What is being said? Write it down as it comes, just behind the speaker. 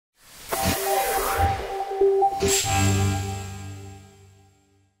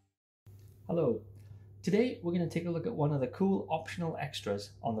Hello. Today we're going to take a look at one of the cool optional extras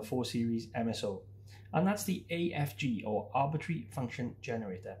on the 4 Series MSO, and that's the AFG, or Arbitrary Function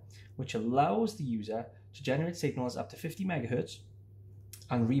Generator, which allows the user to generate signals up to 50 MHz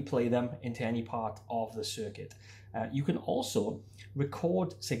and replay them into any part of the circuit. You can also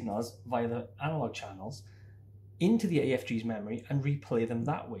record signals via the analog channels into the AFG's memory and replay them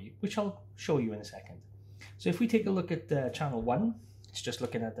that way, which I'll show you in a second. So if we take a look at channel 1, it's just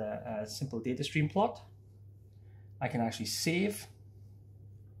looking at a simple data stream plot. I can actually save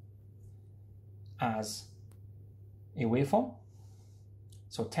as a waveform.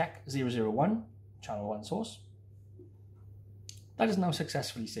 So Tech001, channel 1 source. That is now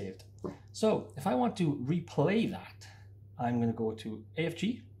successfully saved. So if I want to replay that, I'm going to go to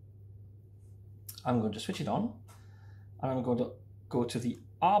AFG. I'm going to switch it on, and I'm going to go to the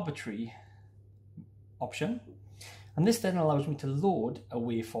arbitrary option. And this then allows me to load a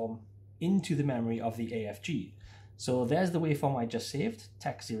waveform into the memory of the AFG. So there's the waveform I just saved,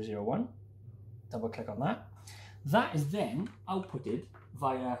 Tech001. Double click on that. That is then outputted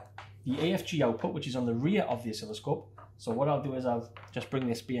via the AFG output, which is on the rear of the oscilloscope. So what I'll do is I'll just bring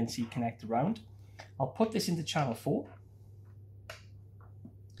this BNC connect around. I'll put this into channel 4.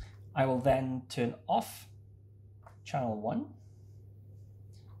 I will then turn off channel 1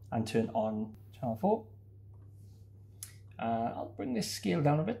 and turn on channel 4. I'll bring this scale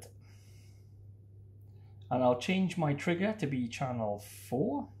down a bit, and I'll change my trigger to be channel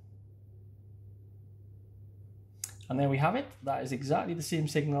 4. And there we have it. That is exactly the same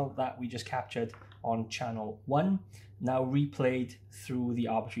signal that we just captured on channel 1, now replayed through the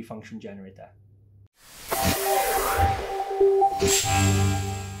arbitrary function generator.